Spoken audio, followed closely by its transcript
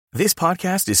This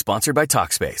podcast is sponsored by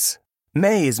Talkspace.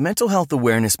 May is Mental Health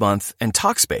Awareness Month, and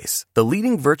Talkspace, the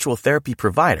leading virtual therapy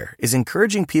provider, is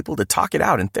encouraging people to talk it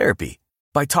out in therapy.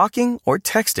 By talking or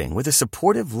texting with a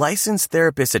supportive, licensed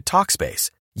therapist at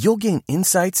Talkspace, you'll gain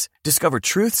insights, discover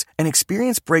truths, and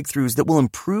experience breakthroughs that will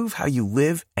improve how you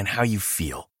live and how you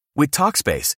feel. With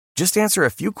Talkspace, just answer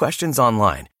a few questions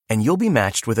online, and you'll be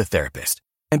matched with a therapist.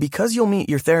 And because you'll meet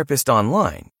your therapist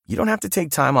online, you don't have to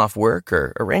take time off work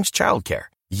or arrange childcare.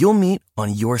 You'll meet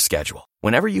on your schedule,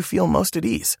 whenever you feel most at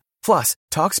ease. Plus,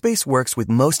 Talkspace works with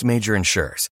most major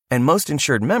insurers, and most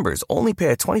insured members only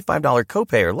pay a $25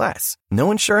 copay or less. No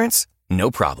insurance?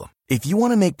 No problem. If you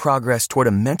want to make progress toward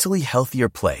a mentally healthier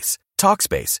place,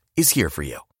 Talkspace is here for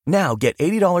you. Now get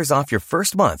 $80 off your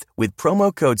first month with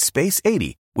promo code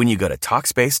SPACE80 when you go to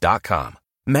Talkspace.com.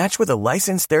 Match with a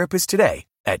licensed therapist today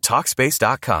at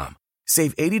Talkspace.com.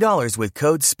 Save $80 with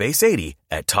code SPACE80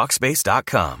 at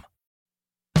Talkspace.com.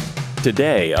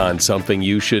 Today on Something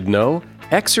You Should Know,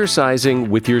 exercising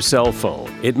with your cell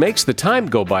phone. It makes the time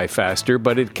go by faster,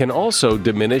 but it can also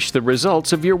diminish the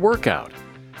results of your workout.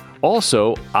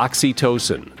 Also,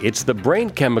 oxytocin. It's the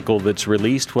brain chemical that's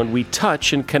released when we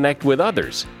touch and connect with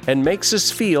others and makes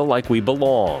us feel like we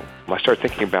belong. I started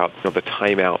thinking about the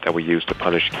timeout that we use to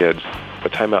punish kids. The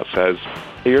timeout says,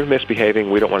 hey, you're misbehaving,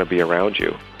 we don't want to be around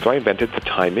you. So I invented the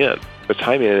time in. The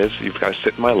time in is you've got to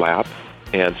sit in my lap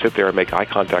and sit there and make eye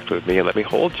contact with me and let me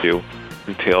hold you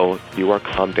until you are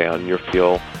calmed down and you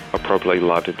feel appropriately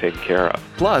loved and taken care of.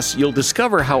 Plus, you'll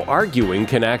discover how arguing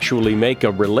can actually make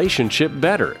a relationship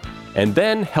better. And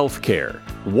then healthcare.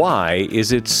 Why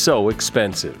is it so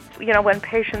expensive? When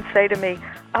patients say to me,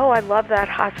 oh, I love that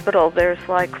hospital, there's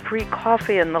like free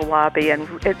coffee in the lobby and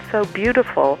it's so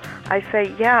beautiful, I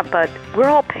say, yeah, but we're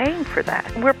all paying for that.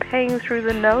 We're paying through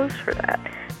the nose for that.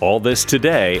 All this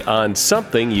today on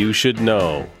Something You Should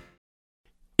Know.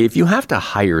 If you have to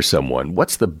hire someone,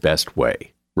 what's the best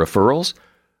way? Referrals?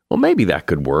 Well, maybe that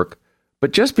could work.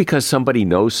 But just because somebody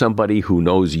knows somebody who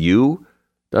knows you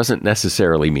doesn't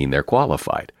necessarily mean they're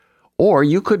qualified. Or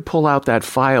you could pull out that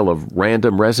file of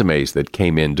random resumes that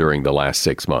came in during the last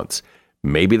 6 months.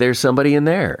 Maybe there's somebody in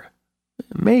there.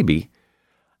 Maybe.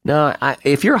 Now,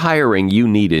 if you're hiring, you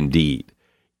need Indeed.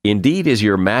 Indeed is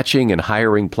your matching and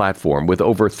hiring platform with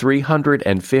over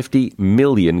 350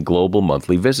 million global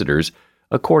monthly visitors,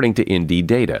 according to Indeed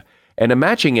data, and a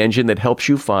matching engine that helps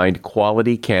you find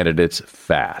quality candidates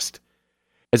fast.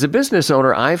 As a business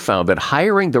owner, I've found that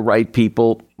hiring the right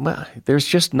people, there's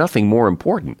just nothing more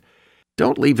important.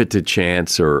 Don't leave it to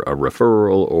chance or a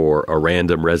referral or a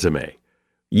random resume.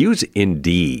 Use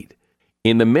Indeed.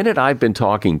 In the minute I've been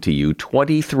talking to you,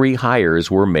 23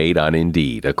 hires were made on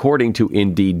Indeed, according to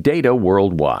Indeed data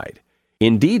worldwide.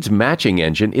 Indeed's matching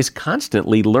engine is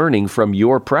constantly learning from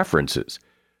your preferences.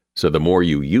 So the more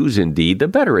you use Indeed, the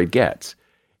better it gets.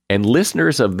 And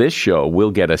listeners of this show will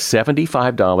get a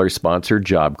 $75 sponsored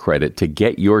job credit to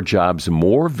get your jobs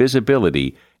more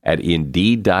visibility at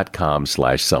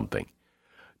Indeed.com/something.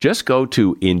 Just go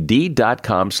to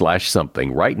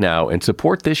Indeed.com/something right now and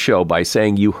support this show by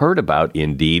saying you heard about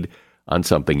Indeed on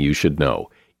Something You Should Know.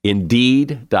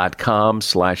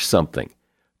 Indeed.com/something.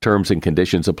 Terms and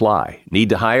conditions apply. Need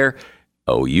to hire?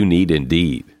 Oh, you need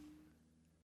Indeed.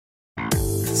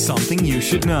 Something you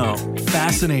should know.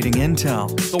 Fascinating intel,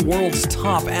 the world's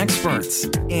top experts,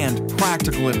 and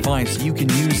practical advice you can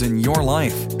use in your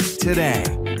life. Today,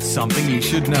 Something You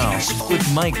Should Know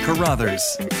with Mike Carruthers.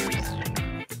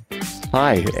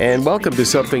 Hi, and welcome to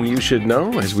Something You Should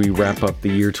Know as we wrap up the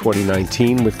year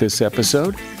 2019 with this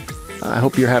episode. I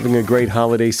hope you're having a great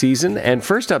holiday season. And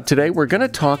first up today, we're going to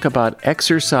talk about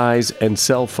exercise and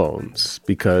cell phones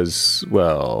because,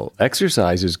 well,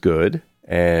 exercise is good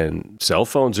and cell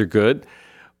phones are good,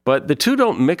 but the two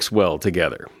don't mix well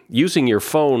together. Using your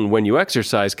phone when you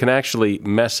exercise can actually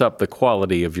mess up the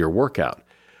quality of your workout.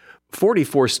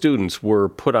 44 students were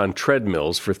put on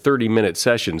treadmills for 30-minute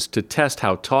sessions to test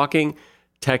how talking,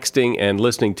 texting, and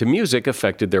listening to music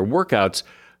affected their workouts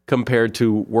compared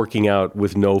to working out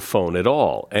with no phone at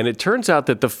all. And it turns out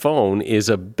that the phone is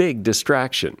a big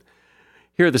distraction.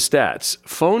 Here are the stats.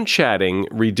 Phone chatting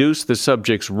reduced the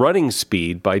subject's running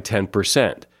speed by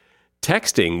 10%.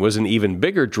 Texting was an even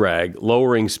bigger drag,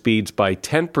 lowering speeds by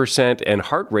 10% and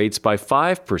heart rates by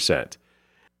 5%.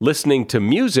 Listening to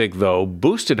music, though,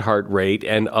 boosted heart rate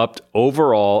and upped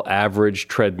overall average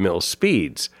treadmill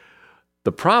speeds.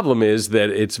 The problem is that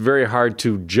it's very hard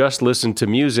to just listen to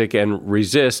music and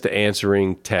resist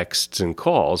answering texts and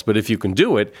calls. But if you can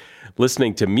do it,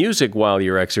 listening to music while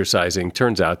you're exercising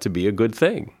turns out to be a good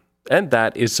thing. And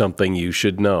that is something you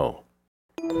should know.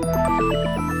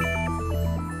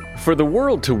 For the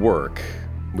world to work,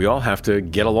 we all have to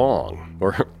get along,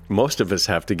 or most of us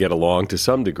have to get along to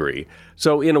some degree.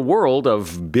 So in a world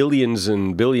of billions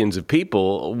and billions of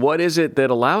people, what is it that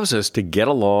allows us to get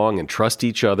along and trust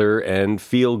each other and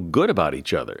feel good about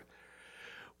each other?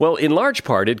 Well, in large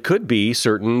part, it could be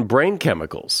certain brain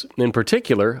chemicals, in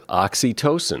particular,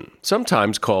 oxytocin,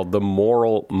 sometimes called the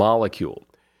moral molecule.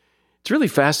 It's really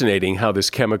fascinating how this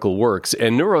chemical works,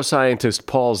 and neuroscientist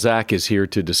Paul Zak is here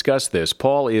to discuss this.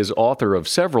 Paul is author of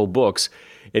several books,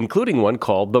 including one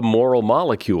called The Moral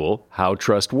Molecule, How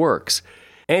Trust Works.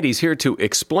 And he's here to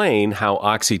explain how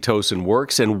oxytocin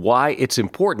works and why it's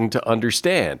important to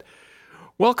understand.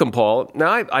 Welcome, Paul.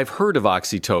 Now, I've heard of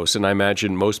oxytocin. I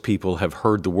imagine most people have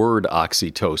heard the word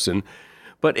oxytocin.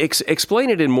 But explain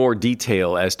it in more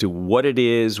detail as to what it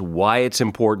is, why it's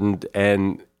important,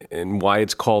 and why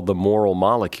it's called the moral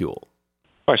molecule.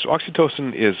 All right, so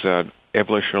oxytocin is an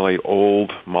evolutionarily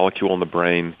old molecule in the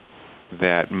brain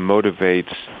that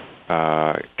motivates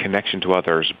connection to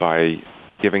others by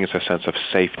giving us a sense of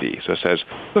safety. So it says,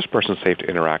 this person's safe to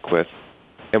interact with.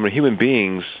 And when human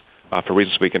beings, for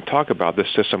reasons we can talk about,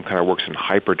 this system kind of works in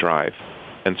hyperdrive.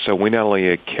 And so we not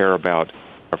only care about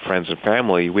our friends and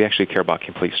family, we actually care about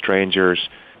complete strangers,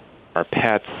 our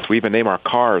pets. We even name our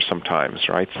cars sometimes,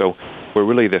 right? So we're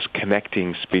really this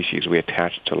connecting species. We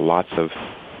attach to lots of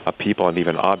people and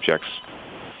even objects.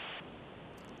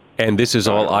 And this is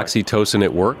all oxytocin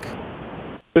at work?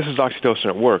 This is oxytocin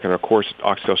at work, and of course,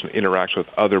 oxytocin interacts with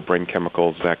other brain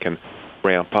chemicals that can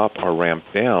ramp up or ramp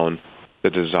down the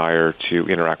desire to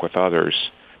interact with others.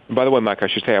 And by the way, Mike, I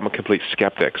should say I'm a complete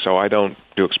skeptic, so I don't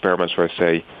do experiments where I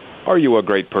say, are you a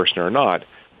great person or not?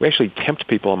 We actually tempt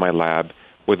people in my lab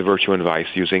with virtue and vice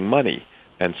using money,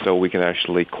 and so we can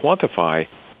actually quantify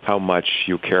how much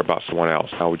you care about someone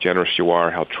else, how generous you are,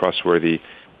 how trustworthy,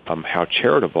 how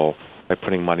charitable, by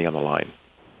putting money on the line.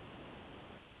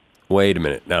 Wait a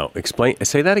minute. Now,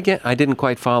 say that again. I didn't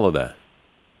quite follow that.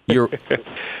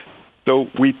 So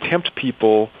we tempt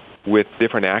people with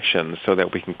different actions so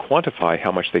that we can quantify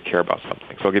how much they care about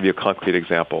something. So I'll give you a concrete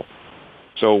example.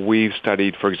 So we've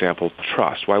studied, for example,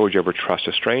 trust. Why would you ever trust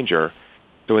a stranger?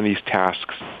 So in these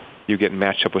tasks, you get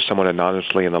matched up with someone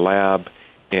anonymously in the lab,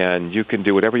 and you can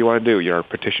do whatever you want to do. You're a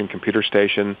partition computer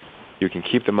station. You can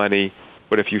keep the money.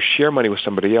 But if you share money with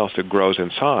somebody else, it grows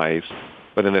in size,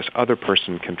 but then this other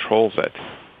person controls it.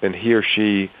 Then he or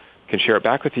she can share it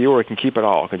back with you, or it can keep it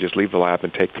all. It can just leave the lab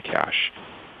and take the cash.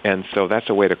 And so that's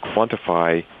a way to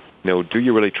quantify, do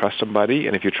you really trust somebody?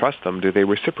 And if you trust them, do they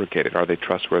reciprocate it? Are they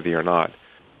trustworthy or not?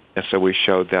 And so we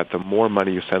showed that the more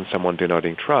money you send someone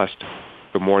denoting trust,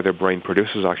 the more their brain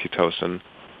produces oxytocin,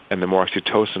 and the more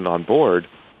oxytocin on board,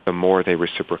 the more they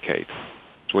reciprocate.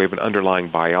 So we have an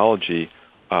underlying biology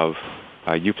of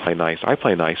you play nice, I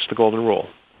play nice, the golden rule.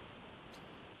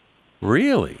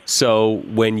 Really? So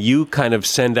when you kind of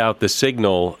send out the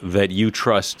signal that you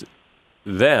trust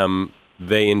them,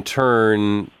 they in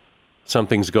turn,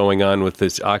 something's going on with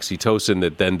this oxytocin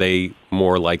that then they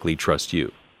more likely trust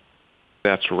you.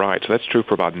 That's right. So that's true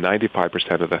for about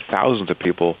 95% of the thousands of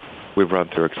people we've run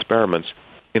through experiments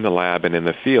in the lab and in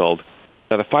the field.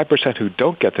 Now, the 5% who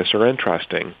don't get this are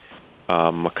interesting.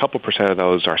 A couple percent of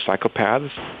those are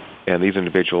psychopaths, and these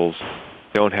individuals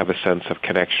don't have a sense of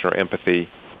connection or empathy.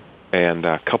 And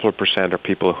a couple of percent are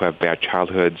people who have bad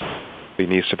childhoods. They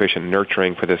need sufficient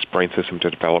nurturing for this brain system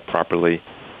to develop properly.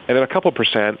 And then a couple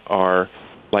percent are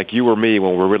like you or me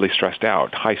when we're really stressed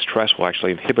out. High stress will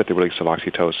actually inhibit the release of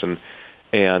oxytocin.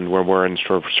 And when we're in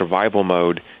sort of survival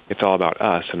mode, it's all about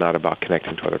us and not about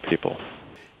connecting to other people.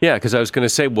 Yeah, because I was going to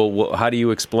say, well, how do you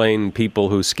explain people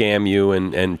who scam you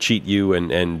and cheat you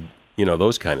and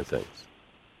those kind of things?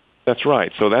 That's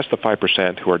right. So that's the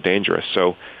 5% who are dangerous.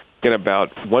 So again,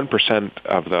 about 1%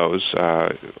 of those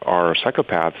are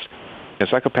psychopaths, and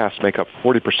psychopaths make up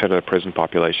 40% of the prison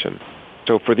population.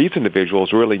 So for these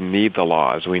individuals, we really need the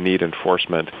laws. We need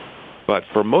enforcement. But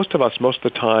for most of us, most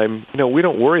of the time, we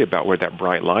don't worry about where that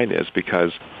bright line is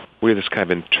because we have this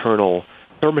kind of internal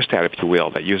thermostat, if you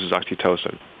will, that uses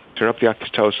oxytocin. Turn up the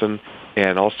oxytocin,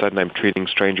 and all of a sudden I'm treating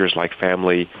strangers like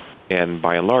family, and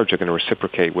by and large, they're going to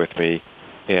reciprocate with me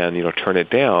and, turn it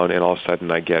down, and all of a sudden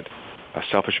I get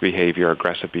selfish behavior,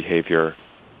 aggressive behavior.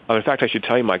 In fact, I should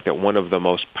tell you, Mike, that one of the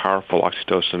most powerful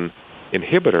oxytocin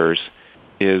inhibitors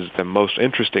is the most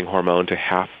interesting hormone to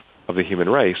half of the human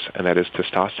race, and that is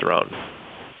testosterone.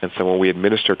 And so when we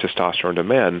administer testosterone to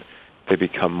men, they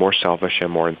become more selfish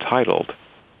and more entitled.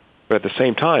 But at the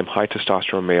same time, high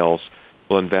testosterone males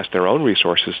will invest their own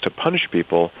resources to punish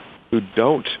people who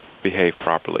don't behave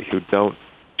properly, who don't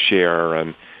share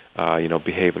and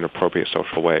behave in appropriate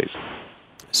social ways.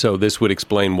 So this would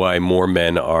explain why more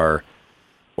men are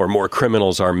Or more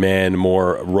criminals are men,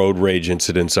 more road rage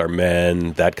incidents are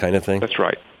men, that kind of thing? That's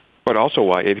right. But also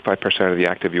why 85% of the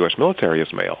active U.S. military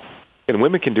is male. And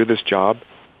women can do this job,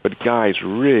 but guys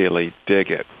really dig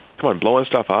it. Come on, blowing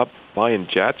stuff up, flying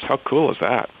jets, how cool is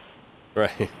that?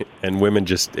 Right. And women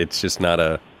it's just not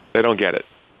a... They don't get it.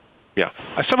 Yeah.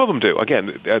 Some of them do.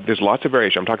 Again, there's lots of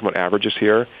variation. I'm talking about averages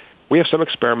here. We have some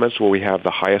experiments where we have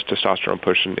the highest testosterone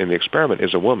push in the experiment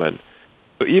is a woman.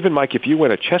 So even, Mike, if you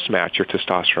win a chess match, your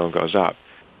testosterone goes up.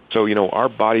 So, our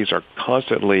bodies are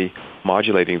constantly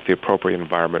modulating the appropriate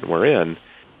environment we're in.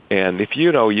 And if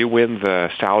you win the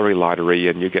salary lottery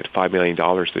and you get $5 million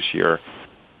this year,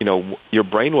 your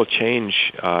brain will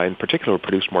change, in particular,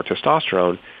 produce more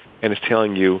testosterone, and it's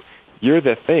telling you, you're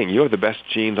the thing. You have the best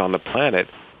genes on the planet,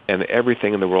 and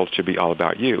everything in the world should be all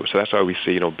about you. So that's why we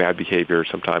see, bad behavior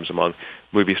sometimes among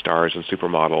movie stars and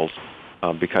supermodels,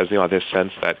 because, this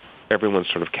sense that everyone's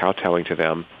sort of kowtowing to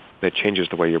them, that changes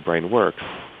the way your brain works.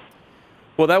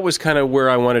 Well, that was kind of where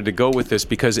I wanted to go with this,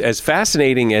 because as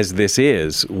fascinating as this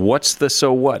is, what's the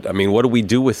so what? I mean, what do we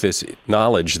do with this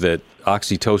knowledge that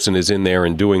oxytocin is in there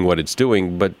and doing what it's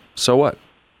doing, but so what?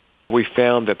 We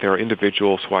found that there are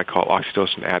individuals who I call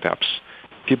oxytocin adepts,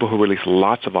 people who release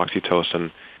lots of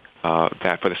oxytocin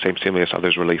that for the same stimulus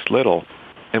others release little.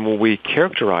 And when we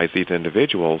characterize these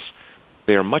individuals,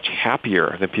 they are much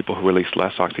happier than people who release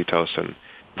less oxytocin.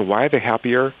 And why are they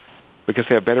happier? Because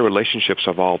they have better relationships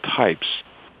of all types.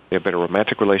 They have better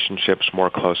romantic relationships, more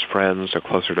close friends, they're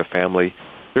closer to family.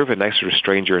 They're even nicer to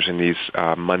strangers in these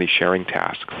money-sharing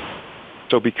tasks.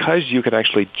 So because you can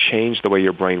actually change the way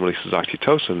your brain releases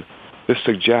oxytocin, this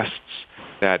suggests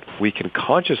that we can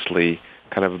consciously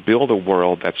kind of build a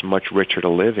world that's much richer to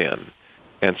live in.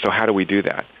 And so how do we do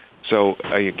that? So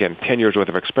again, 10 years worth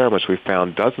of experiments, we've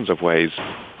found dozens of ways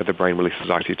that the brain releases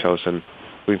oxytocin,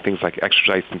 doing things like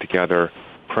exercising together,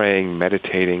 praying,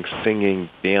 meditating, singing,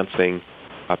 dancing,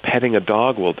 petting a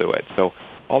dog will do it. So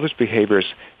all these behaviors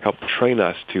help train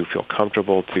us to feel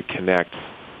comfortable, to connect,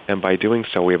 and by doing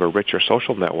so, we have a richer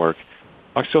social network.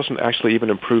 Oxytocin actually even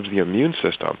improves the immune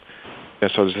system.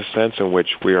 And so there's a sense in which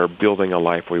we are building a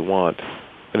life we want.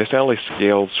 And this not only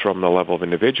scales from the level of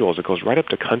individuals, it goes right up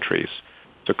to countries.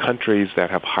 So countries that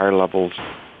have higher levels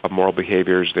of moral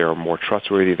behaviors, they're more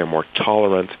trustworthy, they're more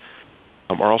tolerant,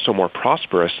 are also more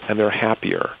prosperous, and they're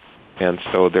happier. And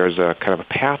so there's a kind of a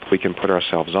path we can put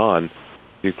ourselves on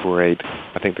to create,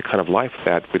 I think, the kind of life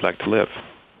that we'd like to live.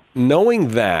 Knowing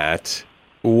that,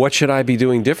 what should I be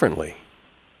doing differently?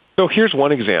 So here's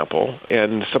one example,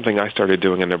 and something I started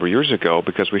doing a number of years ago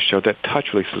because we showed that touch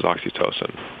releases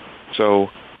oxytocin. So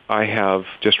I have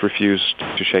just refused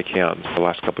to shake hands the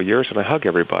last couple of years, and I hug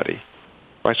everybody.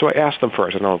 Right, so I ask them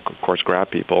first, and I'll, of course,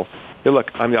 grab people. Hey, look,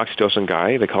 I'm the oxytocin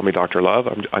guy. They call me Dr. Love.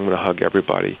 I'm going to hug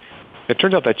everybody. It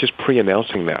turns out that just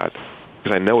pre-announcing that,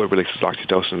 because I know it releases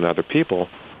oxytocin in other people,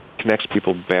 connects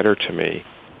people better to me.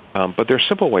 But there's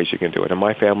simple ways you can do it. In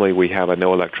my family, we have a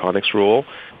no electronics rule.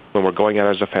 When we're going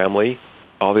out as a family,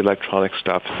 all the electronic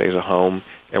stuff stays at home,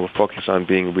 and we're focused on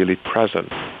being really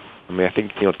present. I mean, I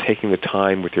think, taking the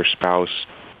time with your spouse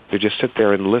to just sit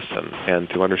there and listen and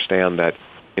to understand that,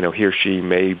 he or she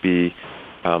may be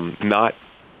not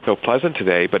so pleasant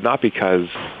today, but not because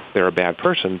they're a bad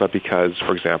person, but because,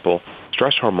 for example,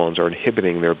 stress hormones are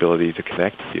inhibiting their ability to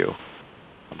connect with you.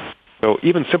 So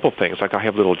even simple things, like I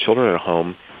have little children at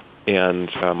home, and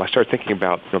I started thinking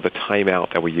about the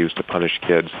timeout that we use to punish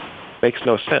kids. Makes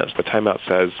no sense. The timeout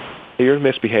says, hey, you're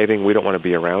misbehaving, we don't want to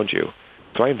be around you.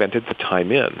 So I invented the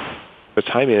time in. The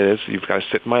time in is you've got to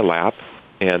sit in my lap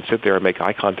and sit there and make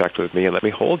eye contact with me and let me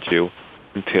hold you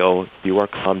until you are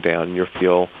calmed down and you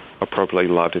feel appropriately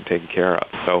loved and taken care of.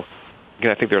 So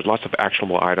again, I think there's lots of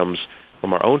actionable items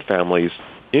from our own families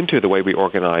into the way we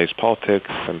organize politics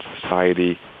and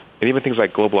society, and even things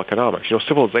like global economics.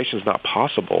 Civilization is not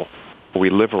possible where we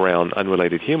live around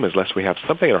unrelated humans unless we have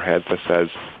something in our heads that says,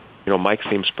 Mike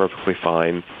seems perfectly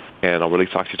fine, and I'll release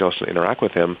oxytocin and interact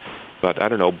with him, but I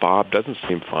don't know, Bob doesn't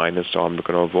seem fine, and so I'm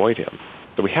going to avoid him.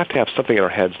 So we have to have something in our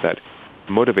heads that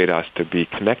motivate us to be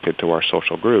connected to our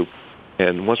social group.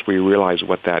 And once we realize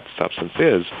what that substance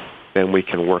is, then we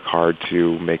can work hard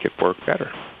to make it work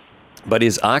better. But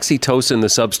is oxytocin the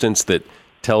substance that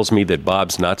tells me that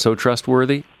Bob's not so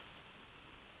trustworthy?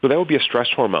 So that would be a stress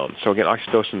hormone. So again,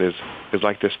 oxytocin is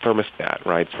like this thermostat,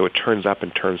 right? So it turns up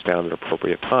and turns down at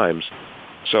appropriate times.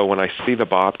 So when I see the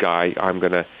Bob guy, I'm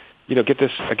going to, get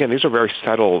this. Again, these are very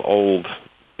subtle, old,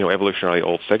 evolutionarily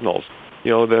old signals.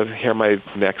 The hair on my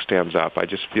neck stands up. I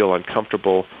just feel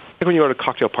uncomfortable. Like when you go to a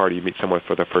cocktail party, you meet someone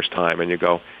for the first time, and you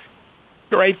go,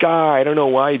 great guy. I don't know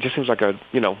why. He just seems like a,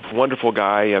 wonderful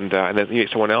guy. And then you meet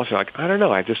someone else, you're like, I don't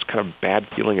know. I have this kind of bad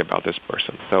feeling about this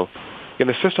person. So,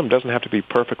 the system doesn't have to be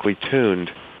perfectly tuned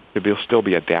to still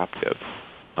be adaptive.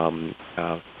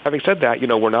 Having said that,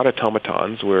 we're not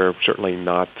automatons. We're certainly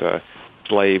not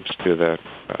slaves to the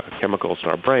chemicals in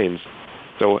our brains.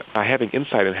 So having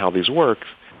insight in how these work,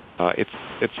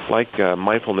 it's like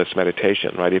mindfulness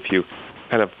meditation, right? If you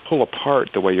kind of pull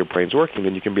apart the way your brain's working,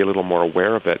 then you can be a little more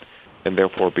aware of it and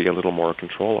therefore be a little more in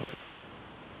control of it.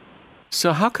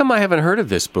 So how come I haven't heard of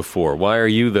this before? Why are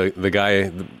you the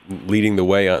guy leading the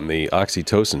way on the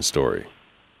oxytocin story?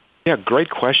 Yeah, great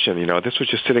question. This was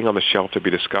just sitting on the shelf to be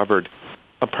discovered,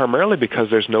 primarily because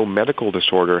there's no medical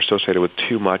disorder associated with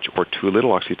too much or too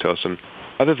little oxytocin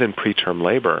other than preterm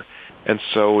labor. And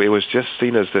so it was just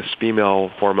seen as this female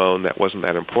hormone that wasn't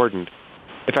that important.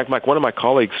 In fact, Mike, one of my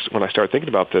colleagues, when I started thinking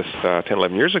about this 10,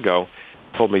 11 years ago,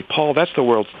 told me, Paul, that's the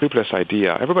world's stupidest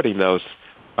idea. Everybody knows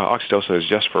oxytocin is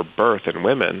just for birth in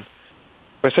women.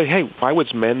 But I say, hey, why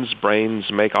would men's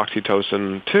brains make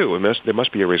oxytocin too? There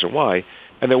must be a reason why.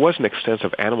 And there was an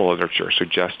extensive animal literature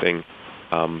suggesting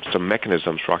some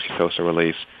mechanisms for oxytocin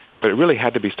release, but it really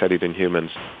had to be studied in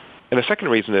humans. And the second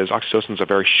reason is oxytocin is a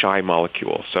very shy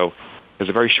molecule. So there's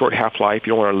a very short half-life.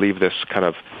 You don't want to leave this kind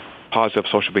of positive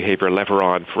social behavior lever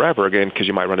on forever, again, because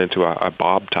you might run into a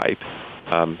Bob type.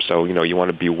 So, you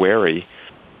want to be wary.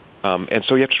 And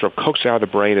so you have to sort of coax it out of the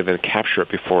brain and then capture it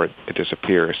before it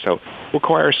disappears. So it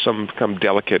requires some kind of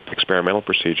delicate experimental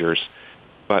procedures.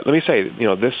 But let me say,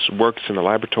 this works in the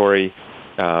laboratory.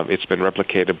 It's been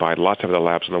replicated by lots of other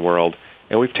labs in the world.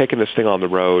 And we've taken this thing on the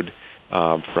road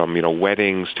from,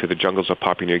 weddings to the jungles of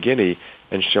Papua New Guinea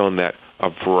and shown that a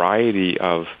variety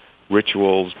of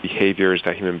rituals, behaviors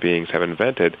that human beings have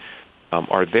invented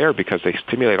are there because they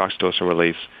stimulate oxytocin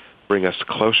release, bring us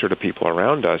closer to people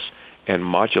around us, and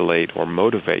modulate or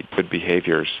motivate good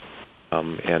behaviors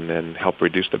and then help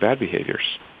reduce the bad behaviors.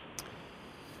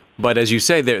 But as you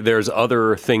say, there's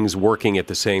other things working at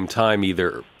the same time,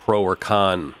 either pro or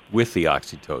con with the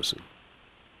oxytocin.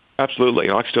 Absolutely.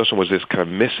 Oxytocin was this kind of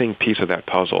missing piece of that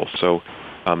puzzle. So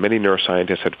many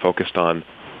neuroscientists had focused on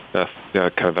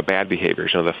kind of the bad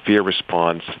behaviors, the fear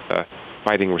response, the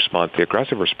fighting response, the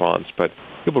aggressive response. But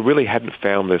people really hadn't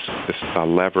found this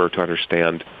lever to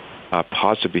understand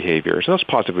positive behaviors. And those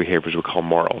positive behaviors we call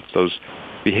morals, those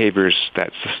behaviors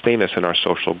that sustain us in our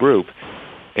social group.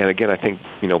 And again, I think,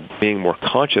 being more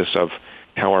conscious of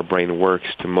how our brain works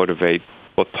to motivate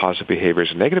both positive behaviors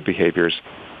and negative behaviors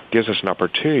gives us an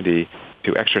opportunity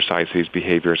to exercise these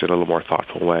behaviors in a little more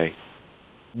thoughtful way.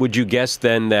 Would you guess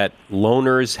then that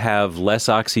loners have less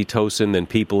oxytocin than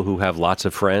people who have lots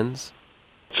of friends?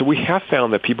 So we have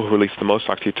found that people who release the most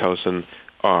oxytocin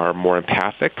are more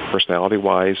empathic,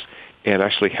 personality-wise, and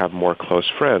actually have more close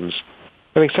friends.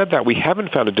 Having said that, we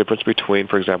haven't found a difference between,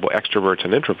 for example, extroverts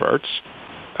and introverts.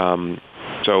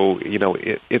 So,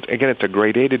 it's a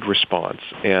gradated response,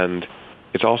 and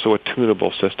it's also a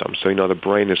tunable system. So, the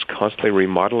brain is constantly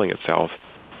remodeling itself,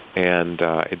 and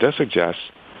it does suggest,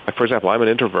 for example, I'm an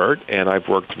introvert, and I've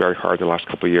worked very hard in the last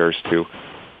couple of years to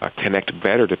connect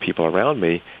better to people around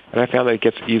me, and I found that it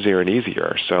gets easier and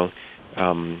easier. So,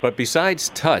 but besides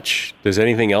touch, does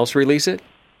anything else release it?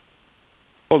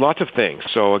 Well, lots of things.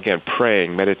 So again,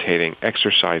 praying, meditating,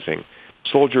 exercising,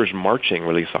 soldiers marching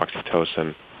release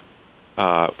oxytocin,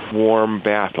 warm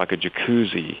bath like a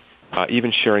jacuzzi,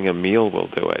 even sharing a meal will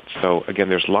do it. So again,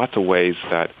 there's lots of ways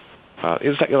that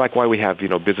it's like why we have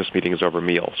business meetings over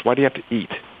meals. Why do you have to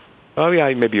eat? Oh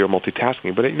yeah, maybe you're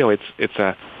multitasking, but it's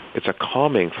a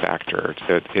calming factor.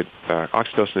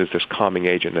 Oxytocin is this calming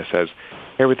agent that says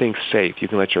everything's safe. You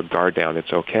can let your guard down.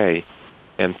 It's okay.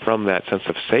 And from that sense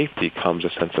of safety comes a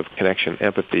sense of connection,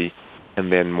 empathy,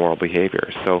 and then moral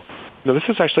behavior. So, this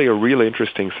is actually a really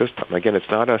interesting system. Again, it's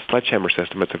not a sledgehammer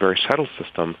system. It's a very subtle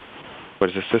system, but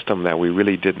it's a system that we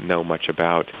really didn't know much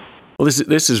about. Well,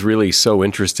 this is really so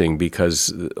interesting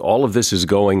because all of this is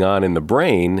going on in the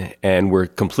brain, and we're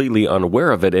completely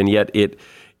unaware of it, and yet it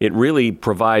really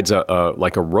provides a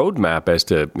roadmap as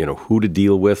to who to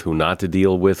deal with, who not to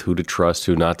deal with, who to trust,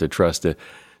 who not to trust.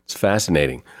 It's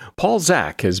fascinating. Paul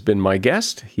Zak has been my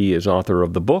guest. He is author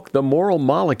of the book, The Moral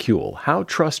Molecule, How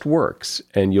Trust Works,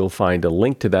 and you'll find a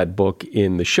link to that book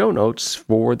in the show notes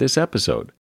for this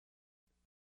episode.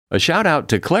 A shout out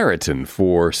to Claritin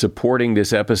for supporting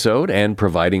this episode and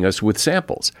providing us with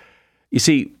samples. You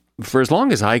see, for as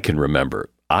long as I can remember,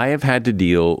 I have had to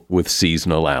deal with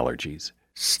seasonal allergies.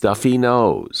 Stuffy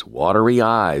nose, watery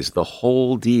eyes, the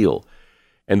whole deal.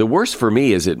 And the worst for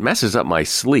me is it messes up my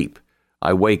sleep.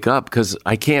 I wake up because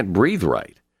I can't breathe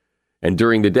right. And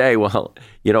during the day, well,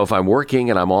 if I'm working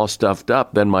and I'm all stuffed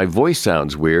up, then my voice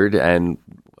sounds weird, and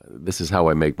this is how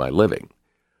I make my living.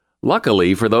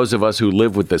 Luckily, for those of us who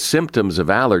live with the symptoms of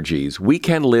allergies, we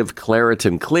can live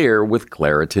Claritin Clear with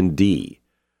Claritin D.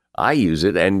 I use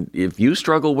it, and if you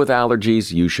struggle with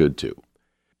allergies, you should too.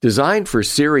 Designed for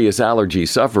serious allergy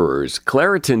sufferers,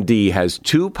 Claritin D has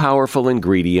 2 powerful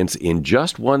ingredients in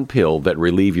just one pill that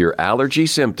relieve your allergy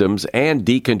symptoms and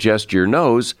decongest your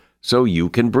nose so you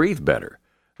can breathe better.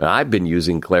 I've been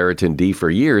using Claritin D for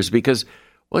years because,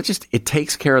 it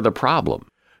takes care of the problem.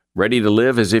 Ready to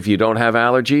live as if you don't have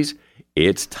allergies?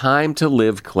 It's time to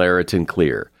live Claritin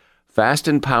Clear. Fast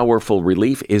and powerful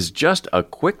relief is just a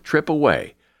quick trip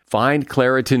away. Find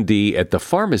Claritin D at the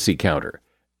pharmacy counter.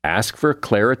 Ask for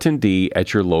Claritin D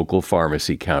at your local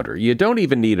pharmacy counter. You don't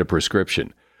even need a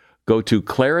prescription. Go to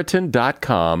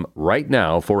Claritin.com right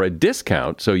now for a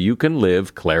discount so you can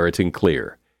live Claritin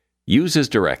Clear. Use as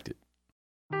directed.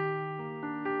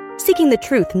 Seeking the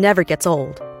truth never gets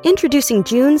old. Introducing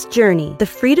June's Journey, the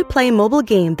free-to-play mobile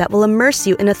game that will immerse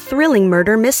you in a thrilling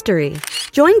murder mystery.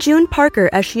 Join June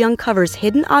Parker as she uncovers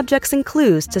hidden objects and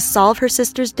clues to solve her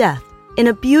sister's death in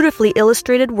a beautifully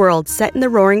illustrated world set in the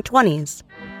Roaring '20s.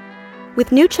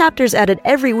 With new chapters added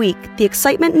every week, the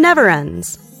excitement never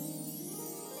ends.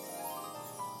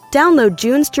 Download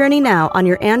June's Journey now on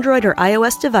your Android or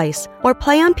iOS device, or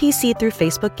play on PC through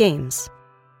Facebook Games.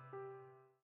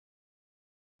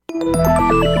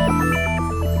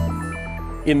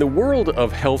 In the world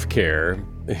of healthcare,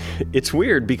 it's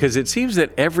weird because it seems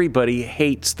that everybody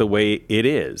hates the way it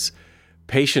is.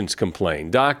 Patients complain,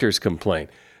 doctors complain.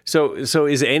 So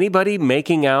is anybody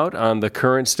making out on the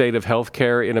current state of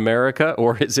healthcare in America,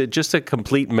 or is it just a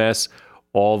complete mess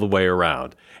all the way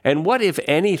around? And what, if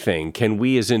anything, can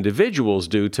we as individuals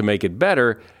do to make it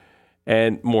better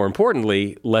and, more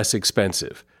importantly, less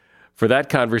expensive? For that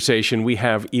conversation, we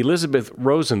have Elizabeth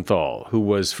Rosenthal, who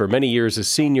was for many years a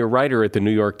senior writer at the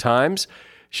New York Times.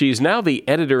 She is now the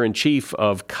editor-in-chief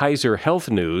of Kaiser Health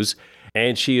News,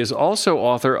 and she is also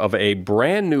author of a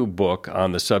brand new book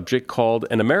on the subject called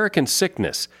An American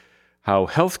Sickness: How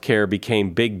Healthcare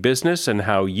Became Big Business and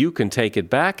How You Can Take It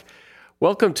Back.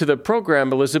 Welcome to the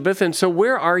program, Elizabeth. And so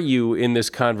where are you in this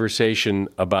conversation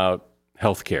about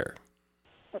healthcare?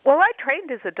 Well, I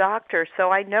trained as a doctor, so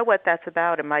I know what that's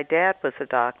about, and my dad was a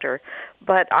doctor.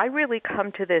 But I really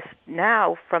come to this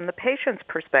now from the patient's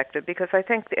perspective, because I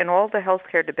think in all the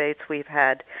healthcare debates we've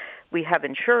had, we have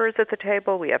insurers at the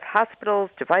table, we have hospitals,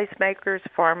 device makers,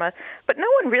 pharma, but no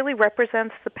one really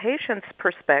represents the patient's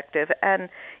perspective. And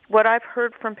what I've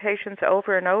heard from patients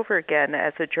over and over again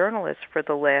as a journalist for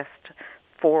the last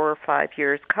 4 or 5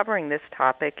 years covering this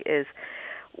topic is,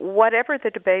 whatever the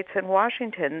debates in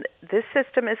Washington, this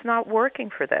system is not working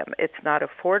for them. It's not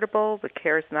affordable. The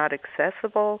care is not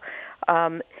accessible.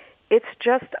 It's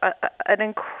just an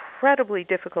incredibly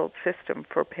difficult system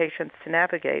for patients to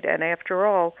navigate. And after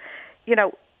all,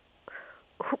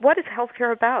 what is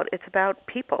healthcare about? It's about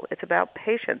people. It's about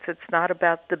patients. It's not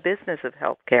about the business of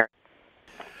healthcare.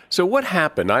 So what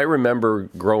happened? I remember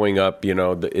growing up,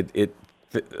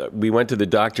 we went to the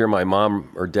doctor. My mom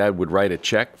or dad would write a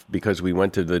check because we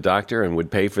went to the doctor and would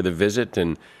pay for the visit.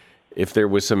 And if there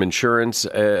was some insurance,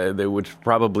 they would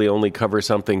probably only cover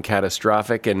something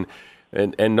catastrophic. And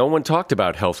no one talked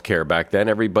about health care back then.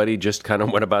 Everybody just kind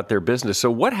of went about their business.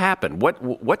 So what happened?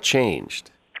 What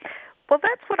changed? Well,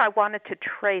 that's what I wanted to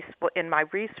trace in my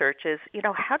research is,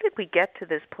 how did we get to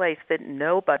this place that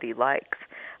nobody likes?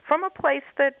 From a place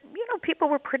that, people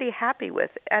were pretty happy with.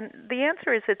 And the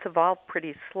answer is it's evolved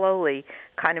pretty slowly,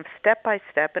 kind of step by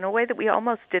step, in a way that we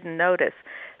almost didn't notice.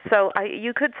 So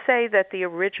you could say that the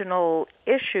original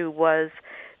issue was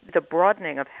the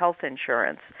broadening of health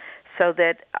insurance so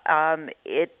that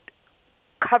it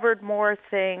covered more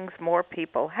things, more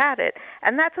people had it,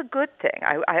 and that's a good thing.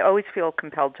 I always feel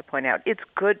compelled to point out it's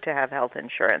good to have health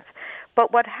insurance.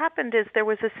 But what happened is there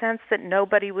was a sense that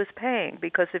nobody was paying,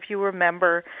 because if you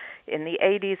remember in the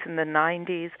 80s and the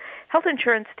 90s, health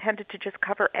insurance tended to just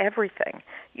cover everything,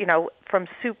 from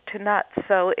soup to nuts.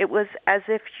 So it was as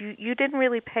if you didn't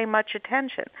really pay much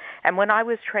attention. And when I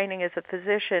was training as a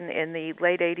physician in the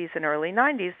late 80s and early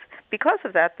 90s, because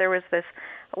of that, there was this,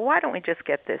 why don't we just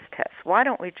get this test? Why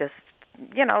don't we just,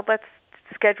 let's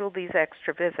schedule these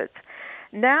extra visits?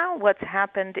 Now what's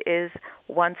happened is,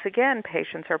 once again,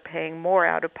 patients are paying more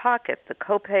out of pocket. The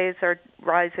copays are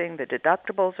rising, the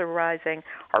deductibles are rising,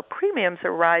 our premiums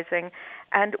are rising,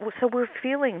 and so we're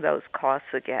feeling those costs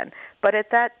again. But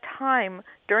at that time,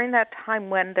 during that time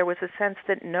when there was a sense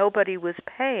that nobody was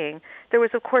paying, there was,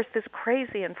 of course, this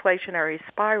crazy inflationary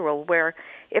spiral where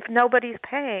if nobody's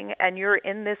paying and you're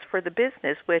in this for the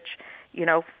business, which,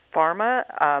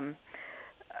 pharma,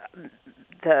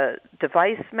 the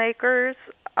device makers,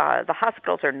 the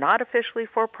hospitals are not officially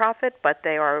for-profit, but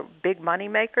they are big money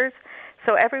makers.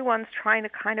 So everyone's trying to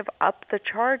kind of up the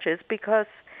charges because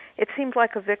it seems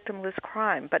like a victimless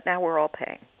crime, but now we're all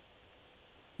paying.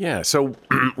 Yeah, so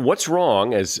what's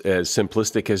wrong, as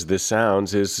simplistic as this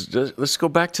sounds, is let's go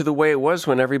back to the way it was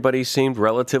when everybody seemed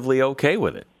relatively okay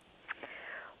with it.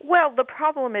 Well, the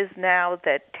problem is now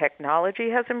that technology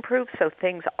has improved, so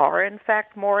things are, in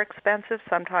fact, more expensive,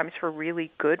 sometimes for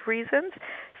really good reasons.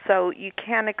 So you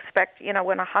can't expect,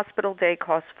 when a hospital day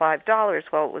costs $5,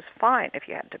 well, it was fine if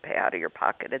you had to pay out of your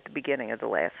pocket at the beginning of the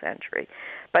last century.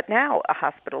 But now a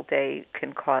hospital day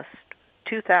can cost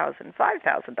 $2,000,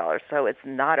 $5,000, so it's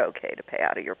not okay to pay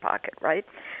out of your pocket, right?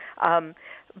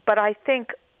 But I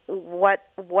think what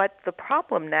the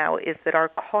problem now is that our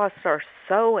costs are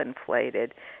so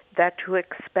inflated that to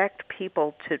expect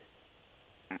people to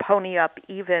pony up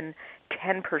even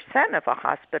 10% of a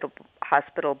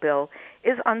hospital bill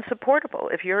is unsupportable.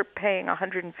 If you're paying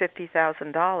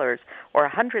 $150,000 or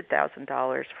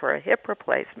 $100,000 for a hip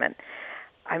replacement,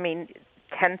 I mean,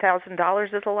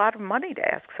 $10,000 is a lot of money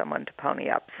to ask someone to pony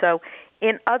up. So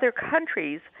in other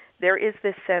countries, there is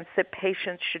this sense that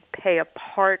patients should pay a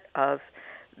part of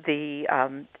the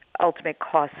ultimate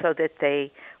cost so that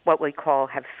they, what we call,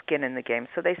 have skin in the game.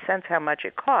 So they sense how much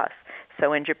it costs.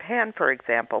 So in Japan, for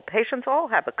example, patients all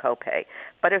have a copay.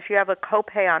 But if you have a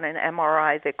copay on an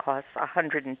MRI that costs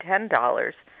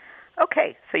 $110,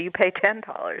 okay, so you pay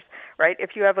 $10, right?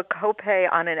 If you have a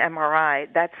copay on an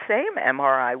MRI, that same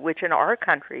MRI, which in our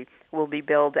country will be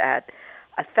billed at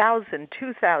 $1,000,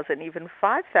 $2,000, even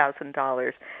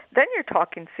 $5,000, then you're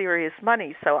talking serious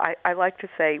money. So I like to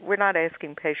say we're not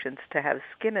asking patients to have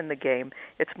skin in the game.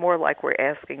 It's more like we're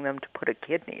asking them to put a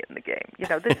kidney in the game.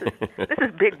 This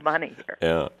is big money here.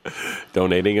 Yeah,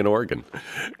 donating an organ.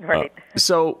 Right.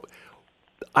 So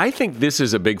I think this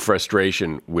is a big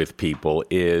frustration with people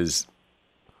is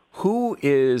who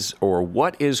is or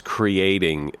what is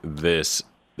creating this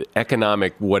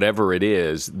economic whatever it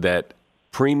is that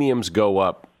premiums go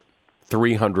up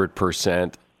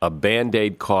 300%, a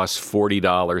Band-Aid costs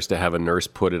 $40 to have a nurse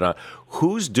put it on.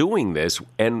 Who's doing this,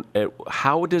 and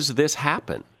how does this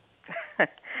happen?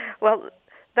 Well,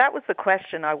 that was the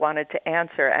question I wanted to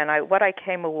answer, and what I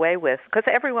came away with, because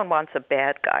everyone wants a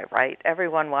bad guy, right?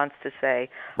 Everyone wants to say,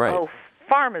 right. Oh,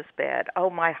 pharma's bad. Oh,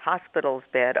 my hospital's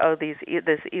bad. Oh,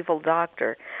 this evil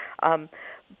doctor.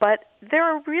 But there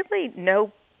are really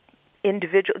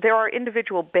there are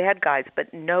individual bad guys,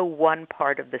 but no one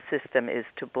part of the system is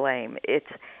to blame.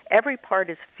 Every part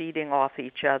is feeding off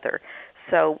each other.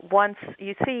 So once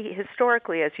you see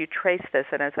historically, as you trace this,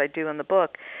 and as I do in the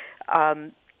book,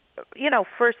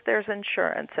 first there's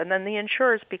insurance, and then the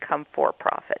insurers become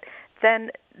for-profit.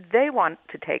 Then they want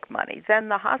to take money. Then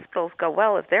the hospitals go,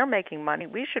 well, if they're making money,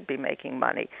 we should be making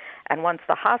money. And once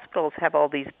the hospitals have all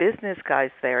these business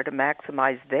guys there to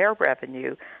maximize their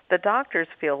revenue, the doctors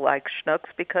feel like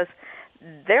schnooks because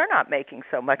they're not making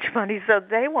so much money, so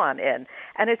they want in.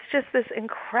 And it's just this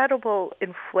incredible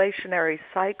inflationary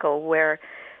cycle where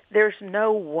there's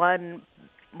no one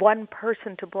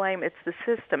person to blame. It's the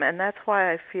system. And that's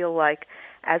why I feel like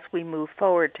as we move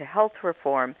forward to health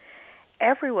reform,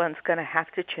 everyone's going to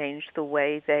have to change the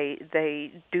way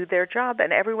they do their job,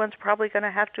 and everyone's probably going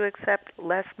to have to accept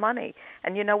less money.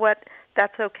 And you know what?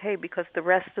 That's okay because the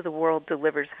rest of the world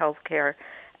delivers health care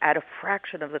at a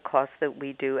fraction of the cost that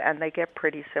we do, and they get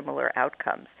pretty similar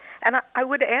outcomes. And I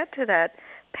would add to that,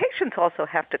 patients also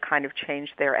have to kind of change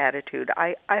their attitude.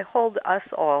 I hold us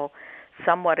all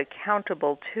somewhat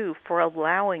accountable, too, for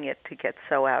allowing it to get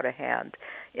so out of hand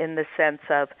in the sense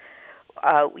of,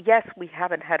 yes, we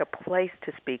haven't had a place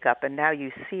to speak up, and now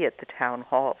you see at the town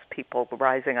halls people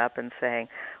rising up and saying,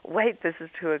 wait, this is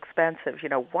too expensive.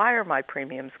 Why are my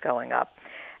premiums going up?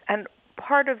 And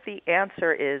part of the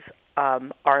answer is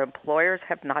our employers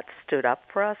have not stood up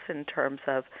for us in terms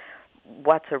of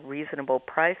what's a reasonable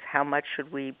price, how much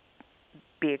should we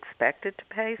be expected to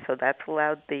pay, so that's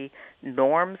allowed the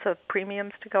norms of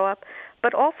premiums to go up.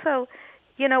 But also,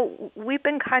 we've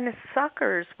been kind of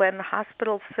suckers when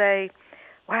hospitals say,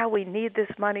 wow, we need this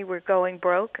money, we're going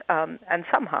broke. And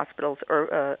some hospitals,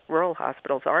 or rural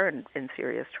hospitals, are in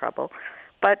serious trouble.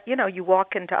 But, you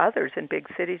walk into others in big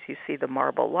cities, you see the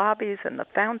marble lobbies and the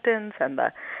fountains and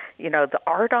the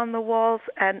art on the walls,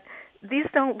 and these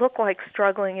don't look like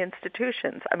struggling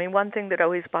institutions. I mean, one thing that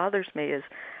always bothers me is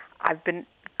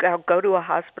I'll go to a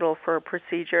hospital for a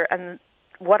procedure, and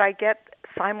what I get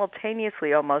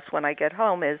simultaneously almost when I get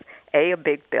home is A, a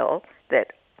big bill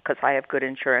that, because I have good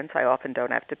insurance, I often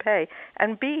don't have to pay,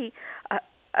 and B,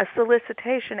 a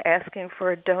solicitation asking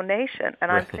for a donation.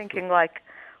 And I'm thinking like,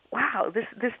 wow,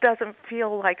 this doesn't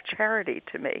feel like charity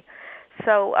to me.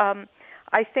 So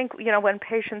I think, when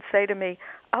patients say to me,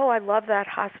 oh, I love that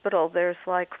hospital, there's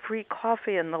like free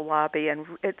coffee in the lobby and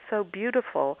it's so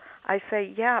beautiful, I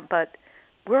say, yeah, but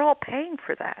we're all paying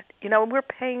for that. We're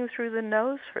paying through the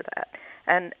nose for that.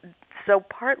 And so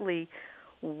partly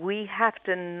we have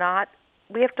to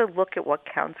look at what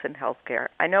counts in healthcare.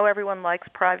 I know everyone likes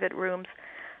private rooms,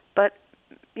 but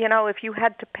if you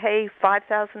had to pay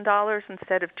 $5,000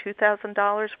 instead of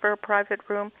 $2,000 for a private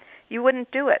room, you wouldn't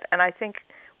do it. And I think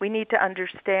we need to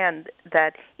understand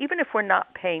that even if we're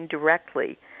not paying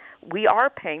directly, we are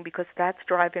paying because that's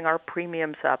driving our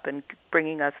premiums up and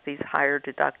bringing us these higher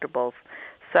deductibles.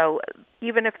 So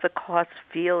even if the costs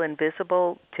feel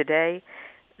invisible today,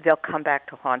 they'll come back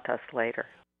to haunt us later.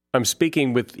 I'm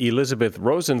speaking with Elizabeth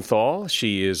Rosenthal.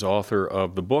 She is author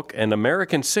of the book An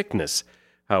American Sickness: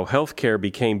 How Healthcare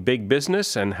Became Big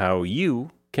Business and How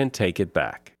You Can Take It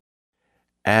Back.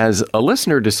 As a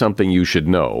listener to Something You Should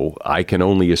Know, I can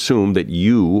only assume that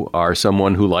you are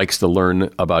someone who likes to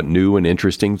learn about new and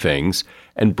interesting things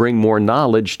and bring more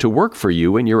knowledge to work for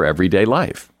you in your everyday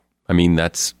life. I mean,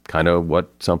 that's kind of what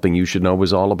Something You Should Know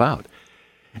is all about.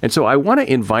 And so I want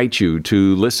to invite you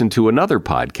to listen to another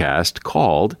podcast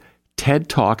called TED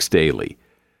Talks Daily.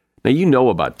 Now, you know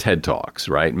about TED Talks,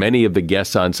 right? Many of the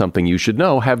guests on Something You Should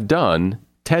Know have done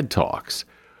TED Talks.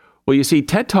 Well, you see,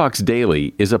 TED Talks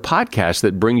Daily is a podcast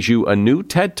that brings you a new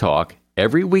TED Talk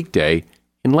every weekday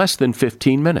in less than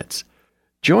 15 minutes.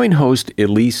 Join host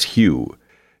Elise Hu.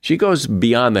 She goes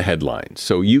beyond the headlines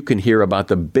so you can hear about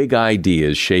the big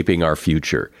ideas shaping our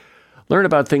future. Learn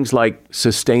about things like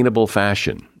sustainable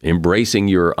fashion, embracing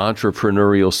your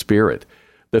entrepreneurial spirit,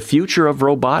 the future of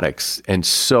robotics, and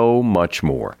so much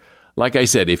more. Like I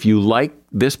said, if you like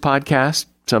this podcast,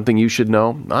 Something You Should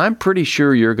Know, I'm pretty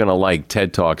sure you're going to like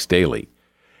TED Talks Daily.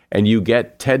 And you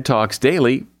get TED Talks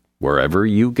Daily wherever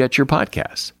you get your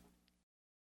podcasts.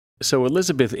 So,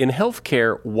 Elizabeth, in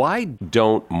healthcare, why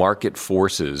don't market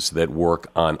forces that work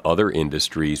on other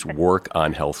industries work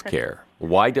on healthcare?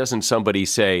 Why doesn't somebody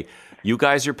say, you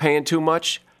guys are paying too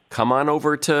much? Come on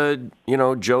over to,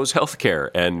 Joe's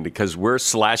Healthcare, and because we're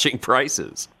slashing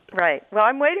prices. Right. Well,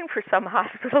 I'm waiting for some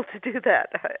hospital to do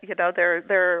that.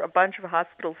 There are a bunch of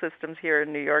hospital systems here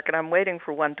in New York, and I'm waiting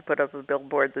for one to put up a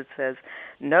billboard that says,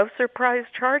 no surprise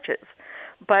charges.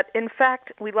 But in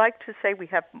fact, we like to say we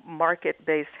have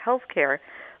market-based healthcare,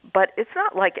 but it's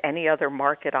not like any other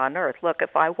market on earth. Look,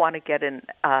 if I want to get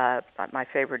my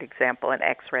favorite example, an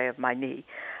X-ray of my knee,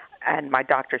 and my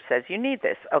doctor says, you need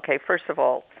this. Okay, first of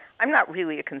all, I'm not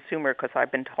really a consumer because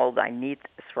I've been told I need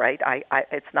this, right?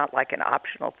 It's not like an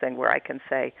optional thing where I can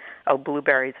say, oh,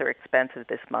 blueberries are expensive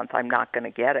this month, I'm not going to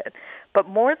get it. But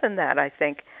more than that, I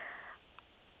think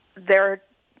there are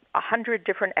 100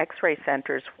 different X-ray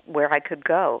centers where I could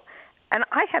go. And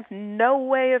I have no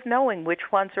way of knowing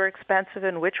which ones are expensive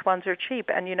and which ones are cheap.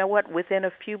 And you know what? Within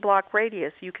a few block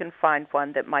radius, you can find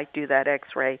one that might do that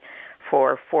X-ray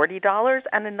for $40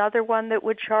 and another one that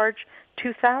would charge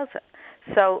 $2,000.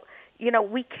 So,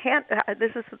 we can't.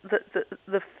 This is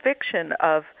the fiction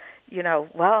of,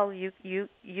 well,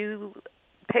 you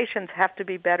patients have to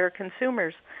be better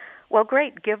consumers. Well,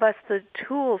 great. Give us the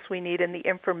tools we need and the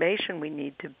information we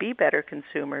need to be better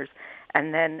consumers,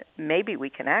 and then maybe we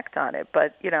can act on it.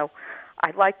 But,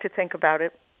 I like to think about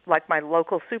it like my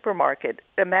local supermarket.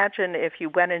 Imagine if you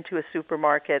went into a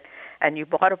supermarket and you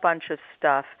bought a bunch of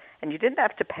stuff and you didn't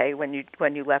have to pay when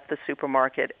you left the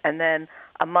supermarket, and then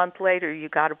a month later you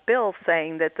got a bill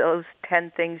saying that those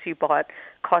 10 things you bought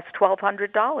cost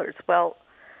 $1,200. Well,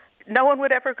 no one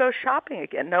would ever go shopping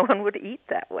again. No one would eat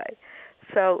that way.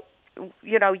 So,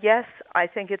 yes, I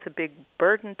think it's a big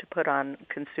burden to put on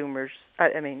consumers.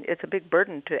 It's a big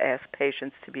burden to ask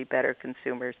patients to be better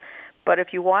consumers. But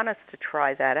if you want us to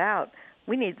try that out,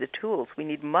 we need the tools. We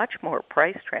need much more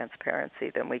price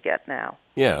transparency than we get now.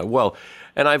 Yeah, well,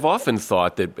 and I've often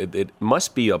thought that it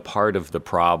must be a part of the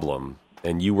problem,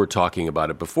 and you were talking about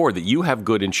it before, that you have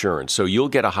good insurance. So you'll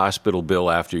get a hospital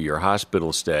bill after your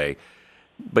hospital stay,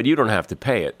 but you don't have to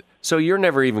pay it. So you're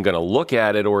never even going to look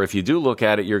at it, or if you do look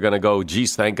at it, you're going to go,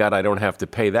 geez, thank God I don't have to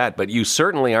pay that. But you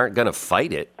certainly aren't going to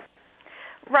fight it.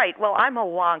 Right. Well, I'm a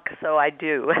wonk, so I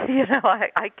do.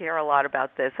 I care a lot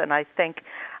about this, and I think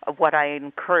what I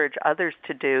encourage others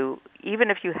to do, even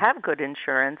if you have good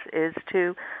insurance, is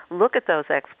to look at those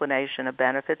explanation of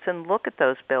benefits and look at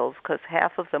those bills, because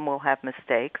half of them will have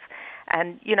mistakes.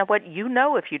 And you know what? You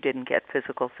know if you didn't get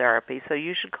physical therapy, so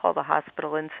you should call the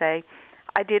hospital and say,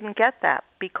 I didn't get that,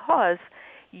 because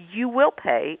you will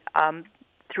pay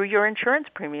through your insurance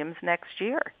premiums next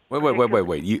year.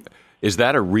 Wait. Is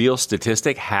that a real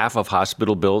statistic? Half of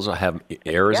hospital bills have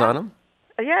errors on them?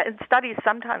 Yeah, in studies,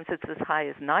 sometimes it's as high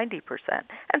as 90%.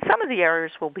 And some of the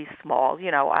errors will be small.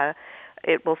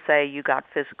 It will say you got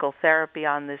physical therapy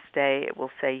on this day. It will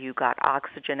say you got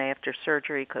oxygen after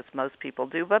surgery, because most people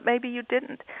do, but maybe you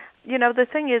didn't. The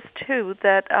thing is, too,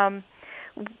 that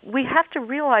we have to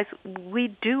realize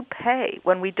we do pay.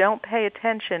 When we don't pay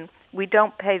attention, we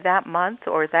don't pay that month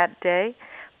or that day.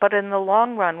 But in the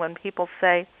long run, when people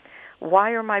say,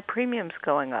 why are my premiums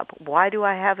going up? Why do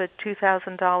I have a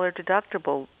 $2,000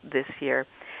 deductible this year?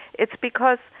 It's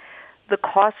because the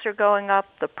costs are going up,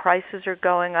 the prices are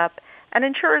going up, and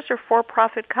insurers are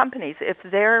for-profit companies. If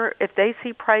they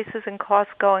see prices and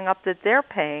costs going up that they're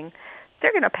paying,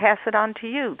 they're going to pass it on to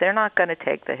you. They're not going to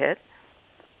take the hit.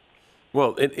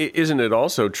 Well, isn't it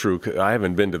also true? I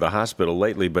haven't been to the hospital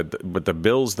lately, but the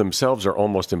bills themselves are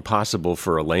almost impossible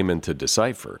for a layman to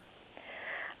decipher.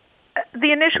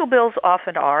 The initial bills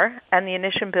often are, and the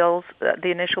initial bills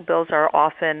are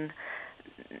often,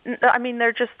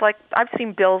 they're just like, I've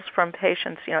seen bills from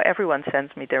patients. Everyone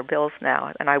sends me their bills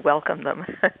now, and I welcome them.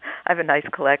 I have a nice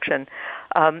collection.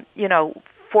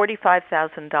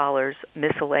 $45,000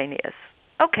 miscellaneous.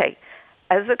 Okay.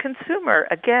 As a consumer,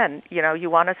 again, you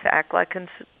want us to act like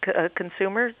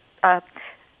consumers,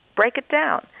 break it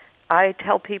down. I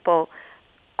tell people,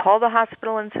 call the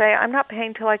hospital and say, I'm not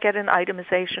paying till I get an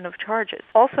itemization of charges.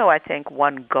 Also, I think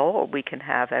one goal we can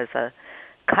have as a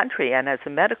country and as a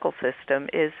medical system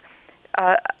is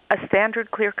a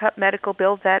standard clear-cut medical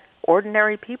bill that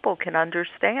ordinary people can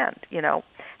understand.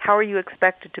 How are you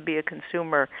expected to be a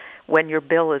consumer when your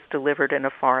bill is delivered in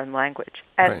a foreign language?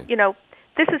 And, right.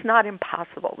 This is not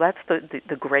impossible. That's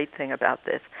the great thing about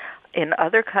this. In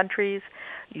other countries,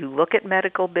 you look at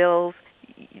medical bills,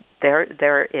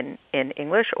 they're in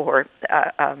English or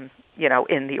in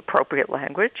the appropriate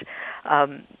language,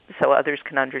 so others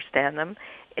can understand them.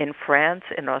 In France,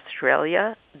 in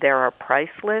Australia, there are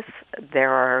price lists.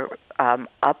 There are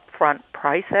upfront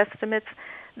price estimates.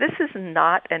 This is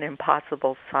not an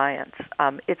impossible science.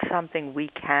 It's something we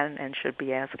can and should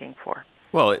be asking for.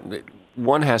 Well,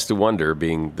 one has to wonder,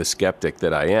 being the skeptic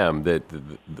that I am, that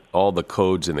all the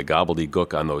codes and the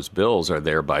gobbledygook on those bills are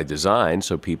there by design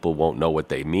so people won't know what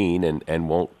they mean and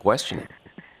won't question it.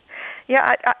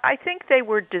 Yeah, I think they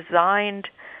were designed.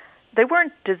 They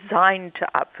weren't designed to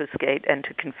obfuscate and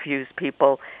to confuse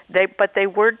people, but they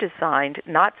were designed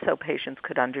not so patients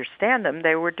could understand them.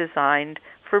 They were designed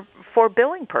for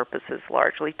billing purposes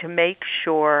largely, to make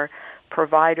sure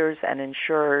providers and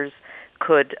insurers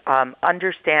could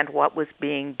understand what was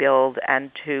being billed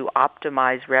and to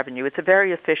optimize revenue. It's a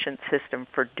very efficient system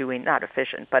for doing, not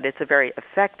efficient, but it's a very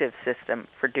effective system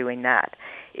for doing that.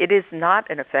 It is not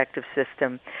an effective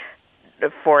system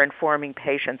for informing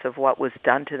patients of what was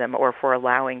done to them or for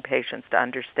allowing patients to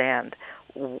understand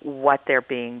what they're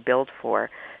being billed for.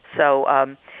 So,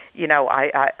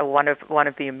 one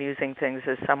of the amusing things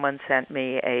is someone sent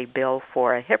me a bill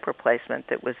for a hip replacement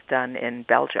that was done in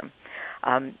Belgium.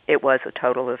 It was a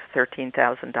total of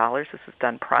 $13,000. This was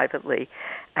done privately.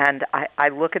 And I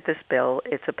look at this bill.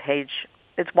 It's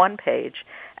one page,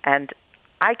 and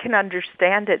I can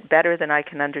understand it better than I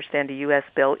can understand a U.S.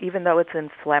 bill, even though it's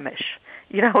in Flemish.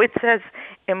 It says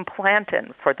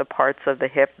implanton for the parts of the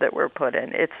hip that were put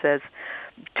in. It says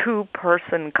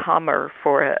two-person comer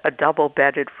for a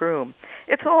double-bedded room.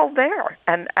 It's all there.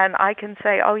 And I can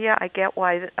say, oh, yeah, I get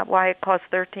why it costs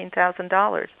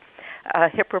 $13,000. A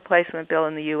hip replacement bill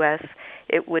in the U.S.,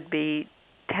 it would be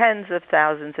tens of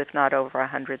thousands, if not over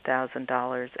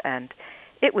 $100,000, and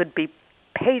it would be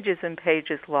pages and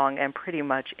pages long and pretty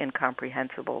much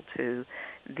incomprehensible to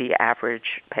the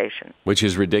average patient. Which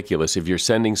is ridiculous. If you're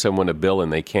sending someone a bill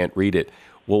and they can't read it,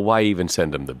 well, why even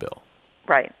send them the bill?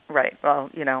 Right.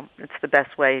 Well, it's the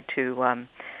best way to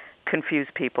confuse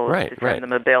people to send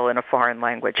them a bill in a foreign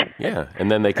language. Yeah, and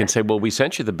then they can say, well, we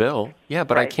sent you the bill. Yeah,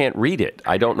 but I can't read it.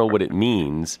 I don't know what it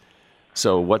means.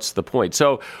 So what's the point?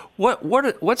 So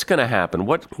what's going to happen?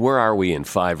 Where are we in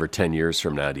 5 or 10 years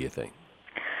from now, do you think?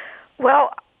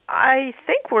 Well, I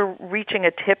think we're reaching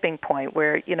a tipping point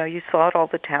where, you saw at all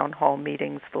the town hall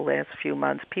meetings the last few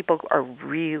months, people are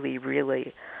really,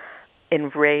 really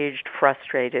enraged,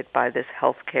 frustrated by this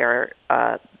healthcare,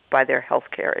 by their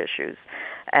healthcare issues.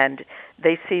 And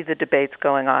they see the debates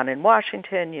going on in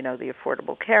Washington, you know, the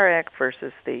Affordable Care Act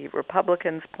versus the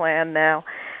Republicans' plan now.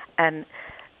 And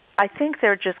I think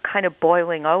they're just kind of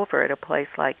boiling over at a place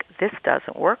like, this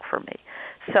doesn't work for me.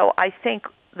 So I think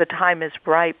the time is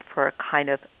ripe for a kind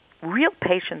of real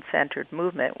patient-centered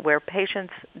movement where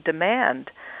patients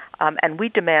demand, and we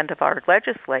demand of our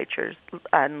legislatures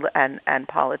and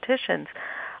politicians,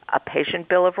 a patient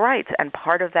bill of rights. And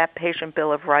part of that patient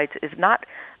bill of rights is not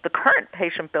the current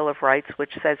patient bill of rights,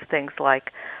 which says things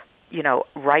like, you know,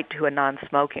 right to a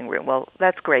non-smoking room. Well,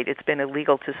 that's great. It's been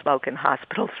illegal to smoke in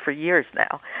hospitals for years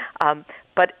now.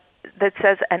 But that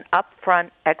says an upfront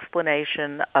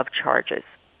explanation of charges.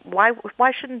 Why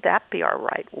shouldn't that be our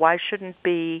right? Why shouldn't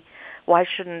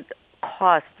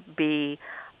cost be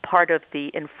part of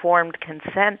the informed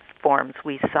consent forms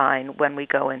we sign when we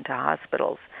go into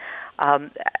hospitals?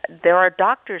 There are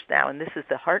doctors now, and this is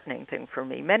the heartening thing for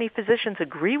me. Many physicians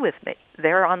agree with me.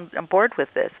 They're on board with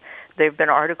this. There have been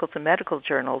articles in medical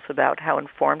journals about how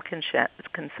informed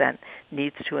consent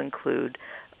needs to include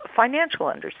financial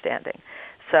understanding.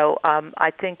 So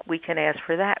I think we can ask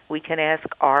for that. We can ask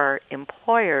our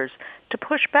employers to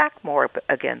push back more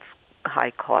against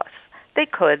high costs. They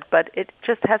could, but it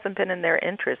just hasn't been in their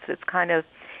interest. It's kind of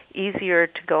easier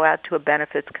to go out to a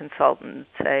benefits consultant and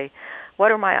say,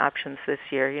 what are my options this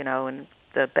year, you know, and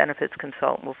the benefits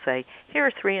consultant will say, here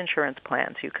are 3 insurance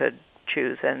plans you could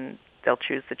choose, and they'll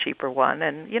choose the cheaper one.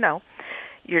 And, you know,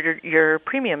 your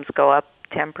premiums go up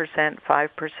 10%,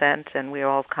 5%, and we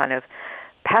all kind of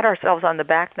pat ourselves on the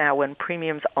back now when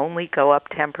premiums only go up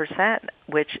 10%,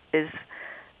 which is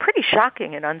pretty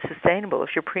shocking and unsustainable.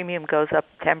 If your premium goes up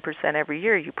 10% every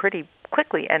year, you pretty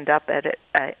quickly end up at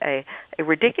a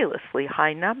ridiculously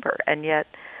high number. And yet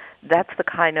that's the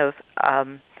kind of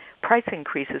price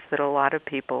increases that a lot of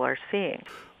people are seeing.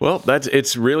 Well,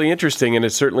 it's really interesting, and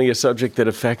it's certainly a subject that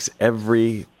affects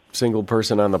every single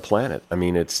person on the planet. I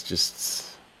mean, it's just...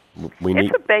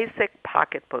 It's a basic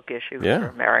pocketbook issue for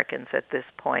Americans at this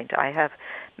point. I have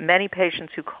many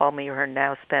patients who call me who are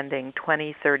now spending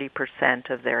 20-30%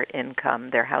 of their income,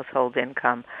 their household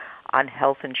income, on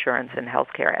health insurance and health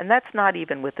care. And that's not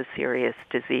even with a serious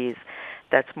disease.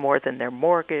 That's more than their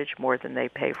mortgage, more than they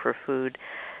pay for food.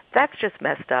 That's just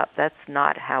messed up. That's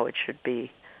not how it should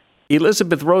be.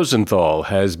 Elizabeth Rosenthal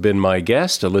has been my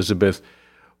guest. Elizabeth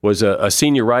was a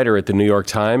senior writer at the New York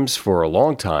Times for a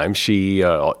long time. She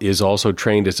is also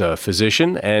trained as a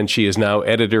physician, and she is now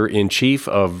editor-in-chief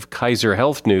of Kaiser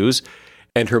Health News.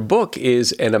 And her book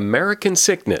is An American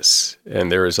Sickness,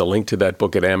 and there is a link to that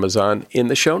book at Amazon in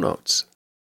the show notes.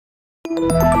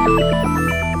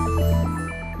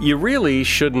 You really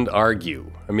shouldn't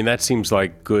argue. I mean, that seems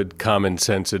like good common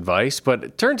sense advice, but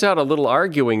it turns out a little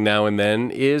arguing now and then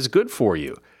is good for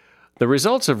you. The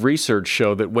results of research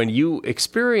show that when you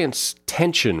experience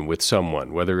tension with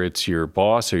someone, whether it's your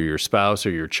boss or your spouse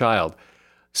or your child,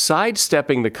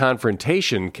 sidestepping the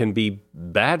confrontation can be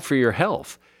bad for your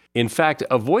health. In fact,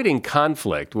 avoiding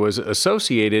conflict was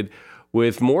associated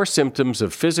with more symptoms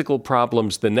of physical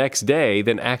problems the next day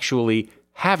than actually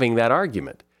having that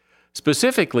argument.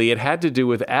 Specifically, it had to do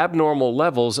with abnormal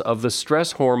levels of the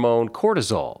stress hormone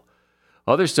cortisol.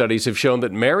 Other studies have shown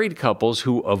that married couples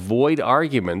who avoid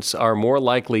arguments are more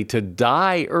likely to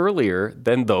die earlier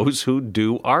than those who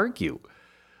do argue.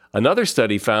 Another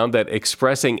study found that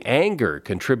expressing anger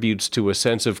contributes to a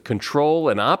sense of control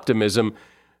and optimism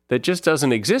that just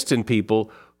doesn't exist in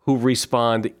people who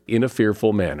respond in a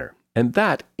fearful manner. And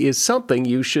that is something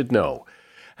you should know.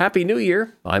 Happy New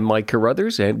Year. I'm Mike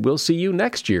Carruthers, and we'll see you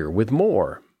next year with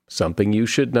more Something You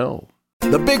Should Know.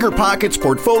 The Bigger Pockets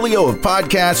portfolio of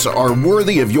podcasts are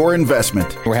worthy of your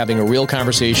investment. We're having a real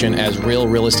conversation as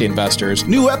real estate investors.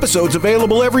 New episodes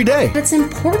available every day. It's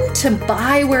important to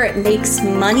buy where it makes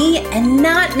money and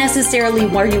not necessarily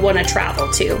where you want to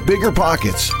travel to. Bigger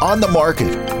Pockets, On the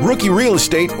Market, Rookie Real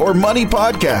Estate, or Money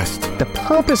Podcast. The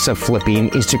purpose of flipping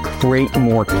is to create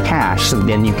more cash so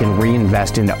then you can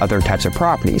reinvest into other types of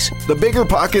properties. The Bigger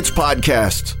Pockets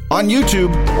Podcast on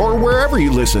YouTube or wherever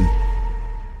you listen.